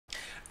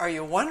Are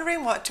you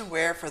wondering what to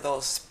wear for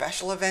those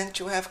special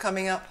events you have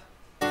coming up?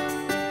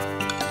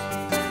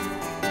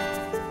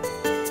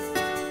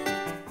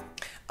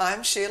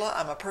 I'm Sheila.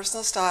 I'm a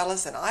personal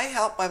stylist and I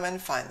help women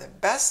find the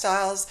best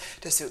styles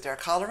to suit their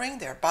coloring,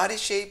 their body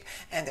shape,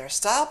 and their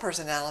style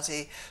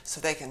personality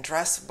so they can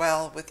dress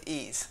well with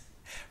ease.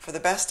 For the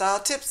best style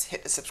tips,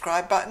 hit the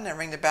subscribe button and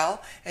ring the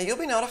bell and you'll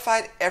be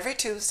notified every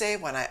Tuesday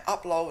when I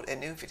upload a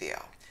new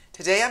video.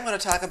 Today I'm going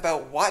to talk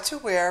about what to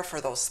wear for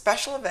those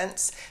special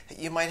events that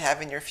you might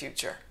have in your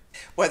future.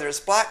 Whether it's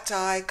black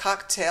tie,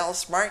 cocktail,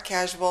 smart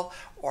casual,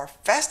 or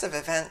festive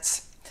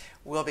events,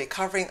 we'll be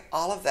covering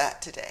all of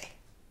that today.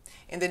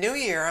 In the new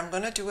year, I'm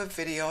going to do a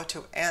video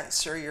to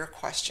answer your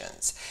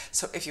questions.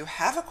 So if you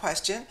have a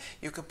question,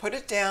 you can put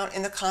it down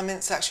in the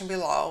comment section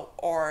below,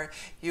 or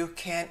you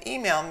can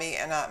email me,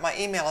 and my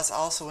email is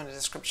also in the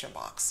description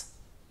box.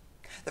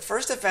 The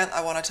first event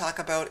I want to talk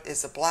about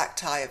is the black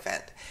tie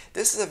event.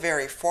 This is a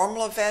very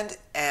formal event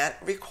and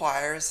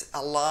requires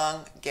a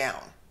long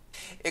gown.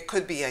 It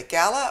could be a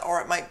gala or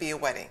it might be a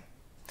wedding.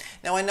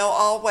 Now I know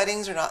all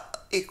weddings are not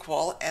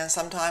equal and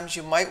sometimes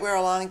you might wear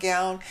a long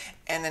gown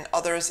and in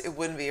others it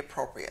wouldn't be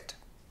appropriate.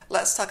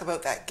 Let's talk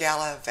about that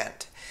gala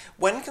event.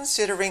 When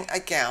considering a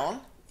gown,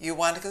 you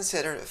want to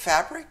consider the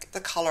fabric, the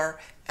color,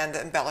 and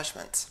the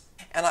embellishments.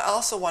 And I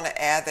also want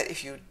to add that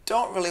if you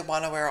don't really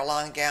want to wear a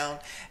long gown,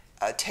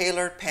 a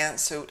tailored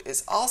pantsuit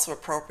is also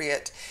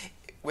appropriate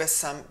with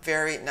some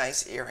very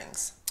nice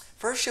earrings.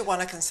 First, you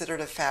want to consider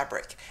the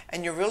fabric,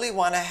 and you really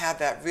want to have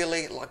that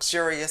really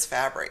luxurious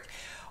fabric.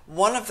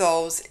 One of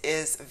those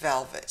is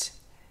velvet.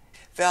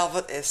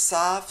 Velvet is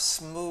soft,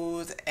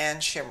 smooth,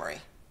 and shimmery.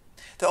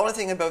 The only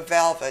thing about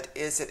velvet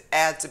is it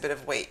adds a bit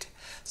of weight.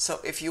 So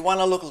if you want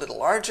to look a little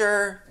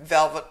larger,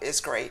 velvet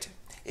is great.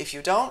 If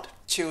you don't,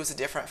 choose a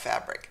different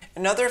fabric.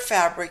 Another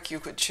fabric you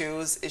could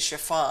choose is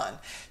chiffon.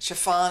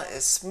 Chiffon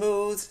is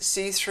smooth,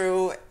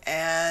 see-through,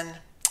 and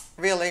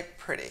really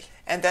pretty.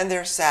 And then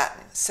there's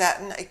satin.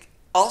 Satin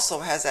also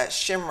has that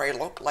shimmery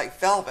look like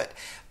velvet,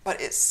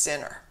 but it's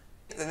thinner.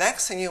 The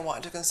next thing you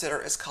want to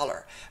consider is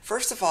color.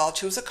 First of all,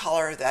 choose a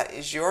color that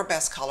is your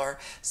best color,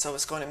 so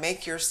it's going to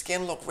make your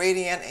skin look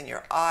radiant and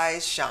your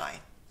eyes shine.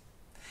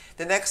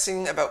 The next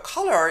thing about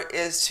color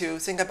is to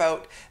think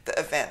about the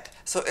event.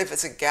 So if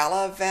it's a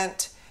gala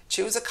event,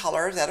 choose a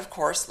color that of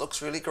course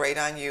looks really great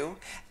on you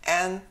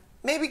and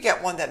maybe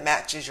get one that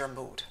matches your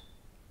mood.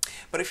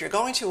 But if you're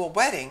going to a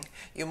wedding,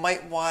 you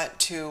might want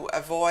to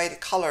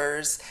avoid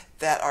colors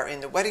that are in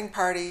the wedding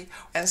party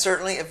and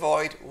certainly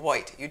avoid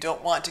white. You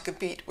don't want to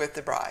compete with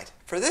the bride.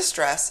 For this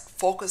dress,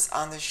 focus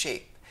on the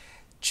shape.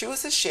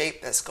 Choose a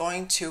shape that's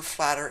going to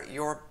flatter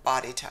your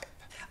body type.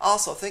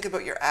 Also, think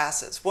about your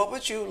assets. What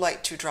would you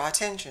like to draw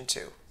attention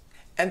to?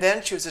 And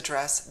then choose a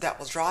dress that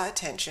will draw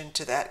attention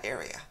to that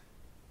area.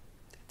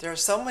 There are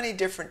so many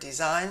different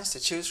designs to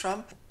choose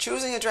from.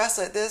 Choosing a dress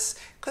like this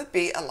could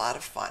be a lot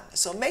of fun,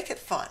 so make it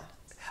fun.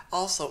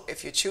 Also,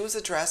 if you choose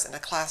a dress in a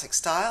classic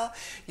style,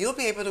 you'll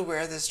be able to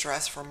wear this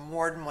dress for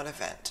more than one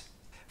event.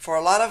 For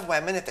a lot of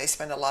women, if they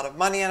spend a lot of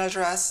money on a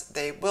dress,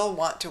 they will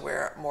want to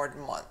wear it more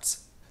than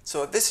once.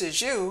 So if this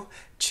is you,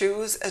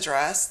 choose a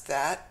dress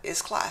that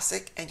is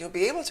classic and you'll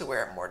be able to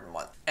wear it more than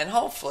once. And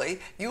hopefully,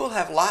 you will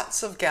have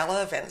lots of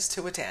gala events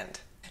to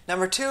attend.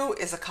 Number 2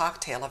 is a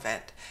cocktail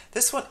event.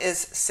 This one is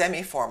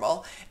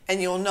semi-formal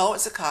and you'll know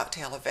it's a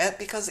cocktail event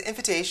because the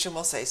invitation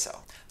will say so.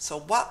 So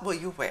what will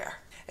you wear?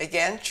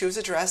 Again, choose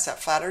a dress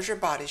that flatters your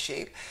body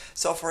shape.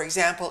 So for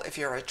example, if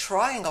you're a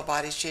triangle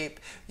body shape,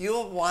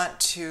 you'll want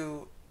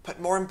to put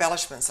more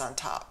embellishments on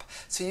top.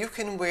 So you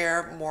can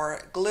wear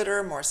more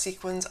glitter, more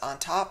sequins on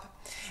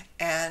top,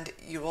 and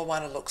you will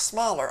want to look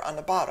smaller on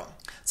the bottom.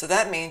 So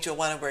that means you'll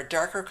want to wear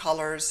darker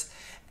colors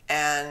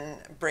and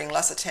bring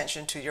less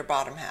attention to your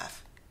bottom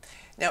half.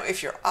 Now,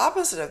 if you're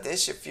opposite of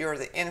this, if you're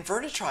the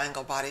inverted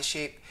triangle body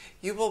shape,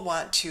 you will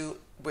want to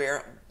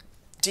wear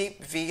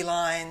deep V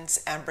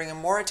lines and bring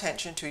more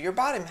attention to your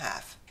bottom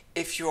half.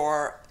 If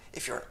you're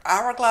an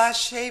hourglass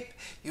shape,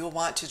 you'll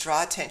want to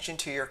draw attention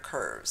to your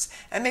curves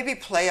and maybe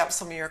play up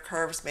some of your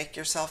curves, make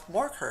yourself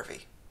more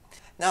curvy.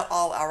 Not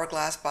all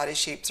hourglass body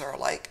shapes are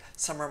alike.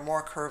 Some are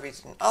more curvy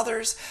than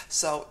others.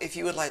 So if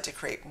you would like to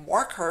create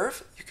more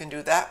curve, you can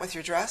do that with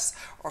your dress.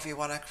 Or if you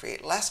want to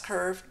create less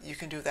curve, you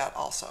can do that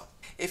also.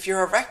 If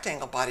you're a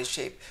rectangle body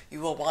shape, you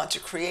will want to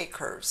create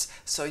curves.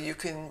 So you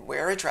can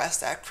wear a dress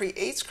that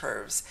creates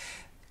curves.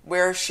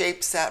 Wear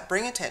shapes that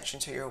bring attention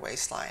to your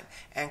waistline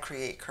and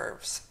create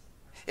curves.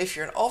 If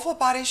you're an oval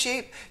body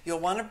shape, you'll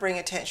want to bring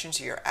attention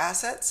to your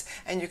assets,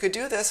 and you could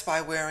do this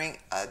by wearing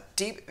a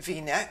deep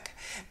V-neck,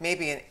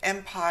 maybe an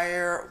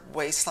empire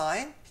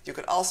waistline. You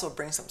could also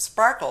bring some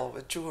sparkle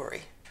with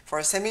jewelry. For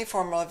a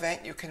semi-formal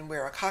event, you can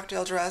wear a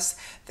cocktail dress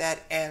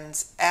that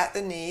ends at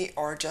the knee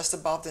or just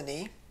above the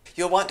knee.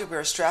 You'll want to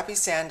wear strappy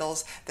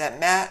sandals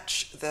that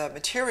match the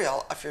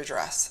material of your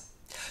dress.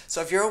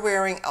 So if you're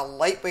wearing a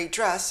lightweight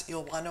dress,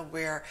 you'll want to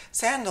wear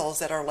sandals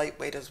that are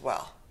lightweight as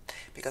well,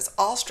 because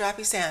all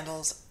strappy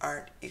sandals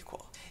aren't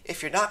equal.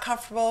 If you're not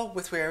comfortable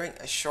with wearing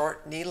a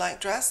short knee-length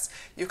dress,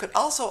 you could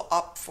also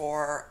opt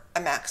for a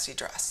maxi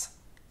dress.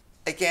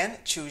 Again,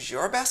 choose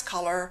your best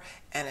color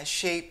and a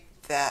shape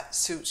that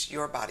suits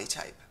your body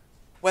type.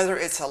 Whether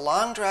it's a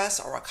long dress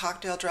or a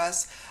cocktail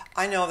dress,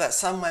 I know that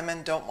some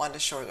women don't want to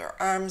show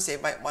their arms, they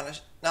might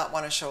not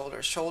want to show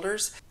their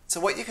shoulders. So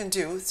what you can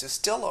do to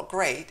still look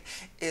great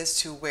is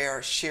to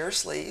wear sheer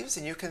sleeves,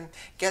 and you can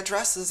get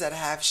dresses that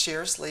have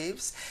sheer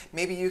sleeves.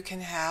 Maybe you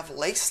can have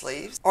lace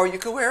sleeves, or you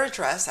could wear a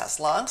dress that's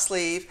long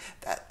sleeve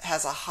that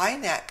has a high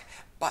neck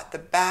but the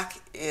back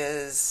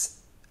is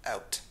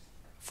out.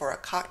 For a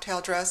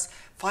cocktail dress,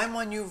 find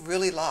one you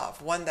really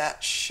love, one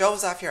that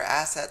shows off your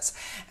assets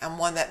and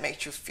one that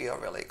makes you feel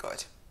really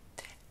good.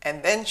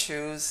 And then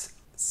choose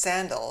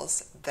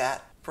sandals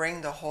that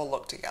bring the whole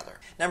look together.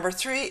 Number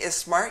 3 is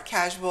smart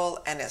casual,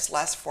 and it's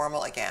less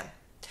formal again.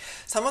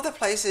 Some of the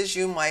places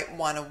you might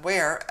want to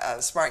wear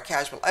a smart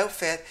casual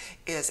outfit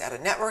is at a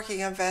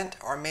networking event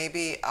or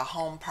maybe a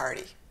home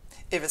party.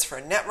 If it's for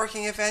a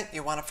networking event,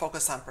 you want to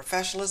focus on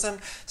professionalism,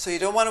 so you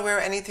don't want to wear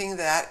anything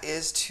that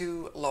is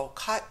too low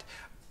cut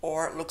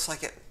or looks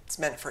like it's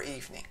meant for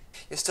evening.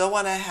 You still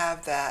want to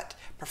have that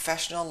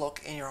professional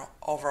look in your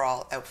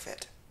overall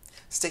outfit.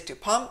 Stick to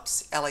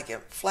pumps,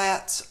 elegant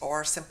flats,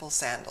 or simple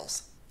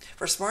sandals.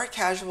 For smart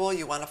casual,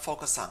 you want to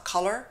focus on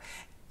color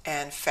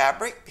and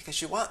fabric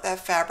because you want that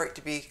fabric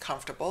to be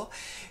comfortable.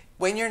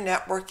 When you're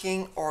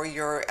networking or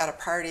you're at a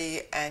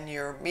party and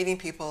you're meeting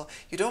people,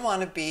 you don't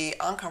want to be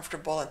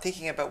uncomfortable and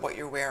thinking about what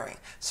you're wearing.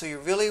 So you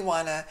really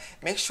want to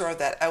make sure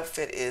that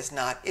outfit is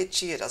not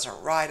itchy, it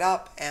doesn't ride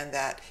up, and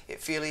that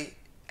it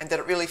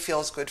really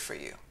feels good for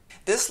you.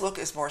 This look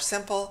is more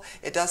simple.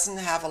 It doesn't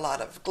have a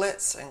lot of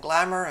glitz and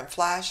glamour and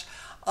flash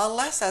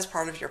unless that's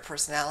part of your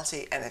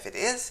personality, and if it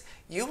is,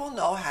 you will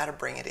know how to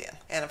bring it in.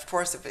 And of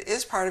course, if it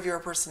is part of your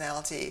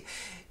personality,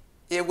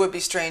 it would be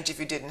strange if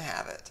you didn't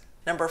have it.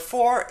 Number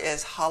 4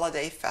 is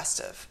holiday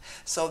festive.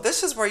 So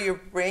this is where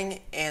you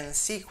bring in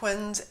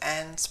sequins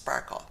and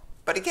sparkle.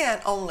 But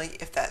again, only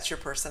if that's your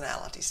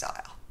personality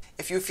style.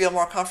 If you feel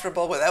more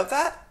comfortable without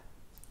that,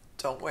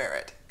 don't wear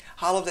it.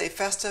 Holiday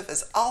festive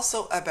is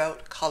also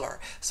about color.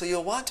 So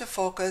you'll want to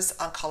focus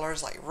on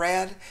colors like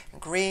red,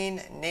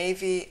 green,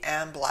 navy,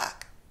 and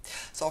black.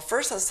 So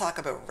first let's talk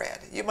about red.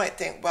 You might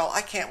think, well,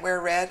 I can't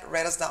wear red.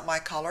 Red is not my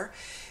color.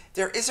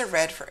 There is a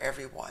red for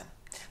everyone.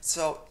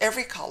 So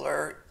every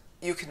color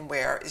you can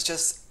wear is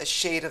just a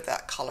shade of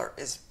that color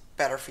is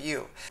better for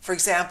you. For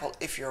example,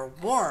 if you're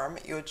warm,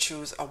 you would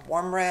choose a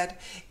warm red.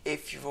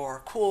 If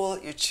you're cool,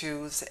 you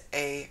choose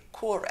a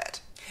cool red.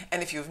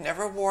 And if you've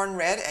never worn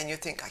red and you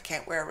think I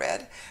can't wear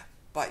red,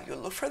 but you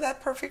look for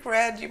that perfect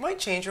red, you might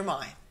change your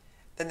mind.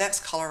 The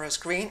next color is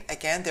green.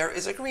 Again, there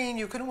is a green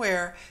you can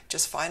wear.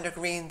 Just find a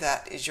green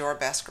that is your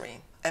best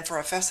green. And for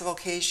a festive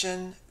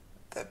occasion,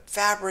 the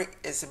fabric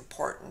is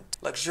important.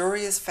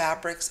 Luxurious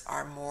fabrics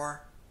are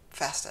more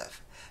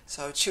festive.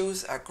 So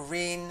choose a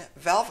green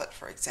velvet,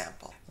 for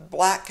example.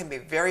 Black can be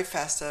very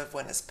festive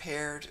when it's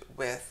paired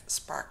with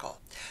sparkle.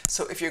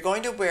 So if you're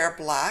going to wear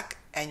black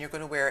and you're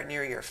going to wear it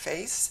near your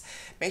face,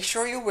 make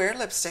sure you wear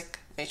lipstick,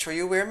 make sure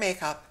you wear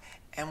makeup,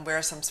 and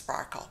wear some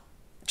sparkle.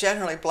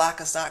 Generally,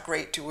 black is not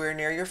great to wear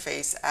near your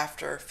face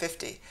after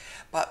 50,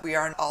 but we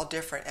are all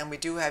different and we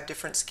do have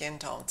different skin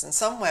tones. And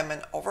some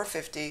women over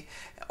 50,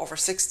 over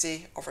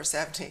 60, over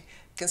 70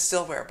 can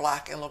still wear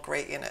black and look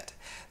great in it.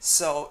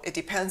 So it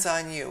depends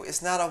on you.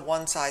 It's not a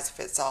one size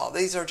fits all.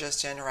 These are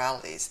just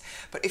generalities.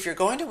 But if you're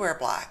going to wear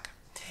black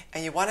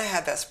and you want to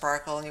have that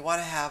sparkle and you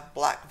want to have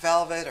black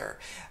velvet or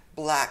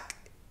black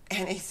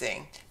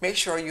anything, make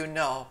sure you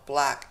know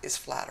black is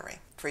flattering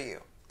for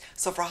you.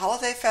 So for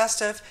holiday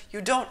festive,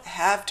 you don't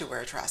have to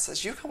wear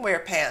dresses. You can wear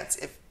pants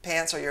if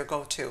pants are your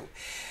go-to.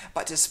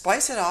 But to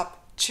spice it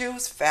up,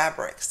 choose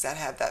fabrics that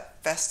have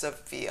that festive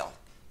feel.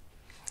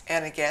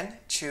 And again,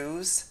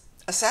 choose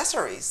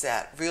accessories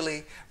that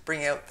really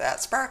bring out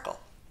that sparkle.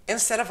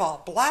 Instead of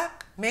all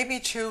black, maybe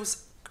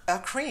choose a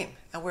cream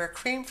and wear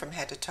cream from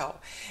head to toe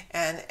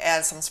and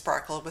add some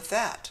sparkle with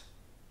that.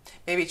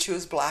 Maybe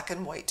choose black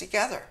and white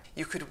together.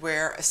 You could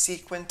wear a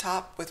sequin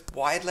top with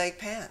wide leg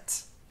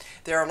pants.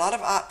 There are a lot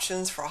of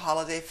options for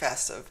holiday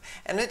festive,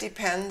 and it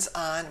depends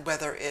on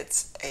whether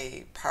it's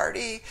a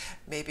party,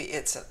 maybe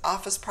it's an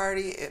office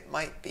party, it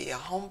might be a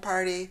home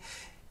party.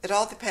 It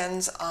all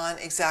depends on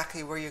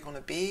exactly where you're going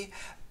to be,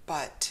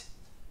 but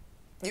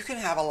you can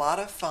have a lot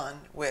of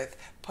fun with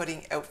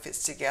putting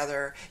outfits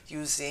together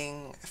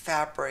using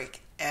fabric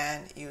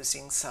and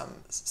using some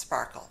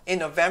sparkle. In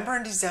November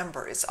and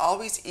December, it's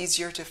always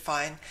easier to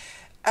find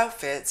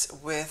outfits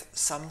with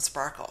some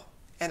sparkle.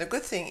 And a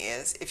good thing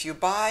is, if you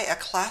buy a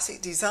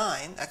classic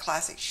design, a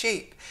classic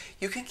shape,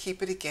 you can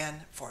keep it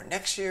again for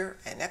next year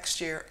and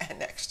next year and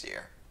next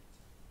year.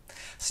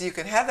 So you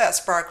can have that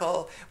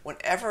sparkle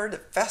whenever the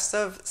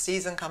festive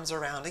season comes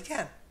around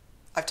again.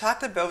 I've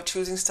talked about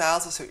choosing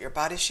styles to suit your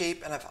body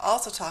shape, and I've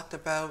also talked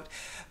about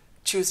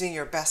choosing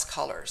your best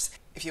colors.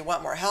 If you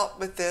want more help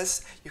with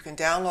this, you can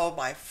download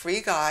my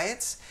free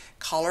guides,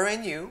 Color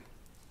in You,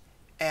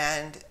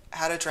 and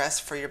How to Dress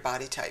for Your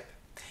Body Type.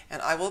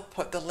 And I will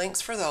put the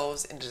links for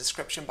those in the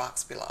description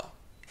box below.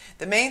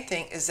 The main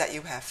thing is that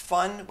you have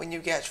fun when you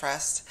get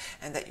dressed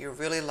and that you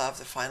really love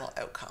the final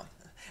outcome.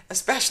 A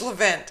special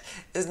event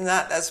is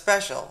not that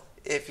special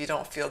if you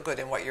don't feel good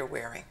in what you're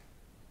wearing.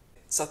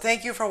 So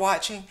thank you for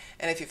watching,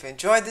 and if you've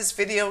enjoyed this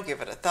video, give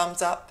it a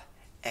thumbs up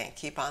and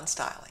keep on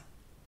styling.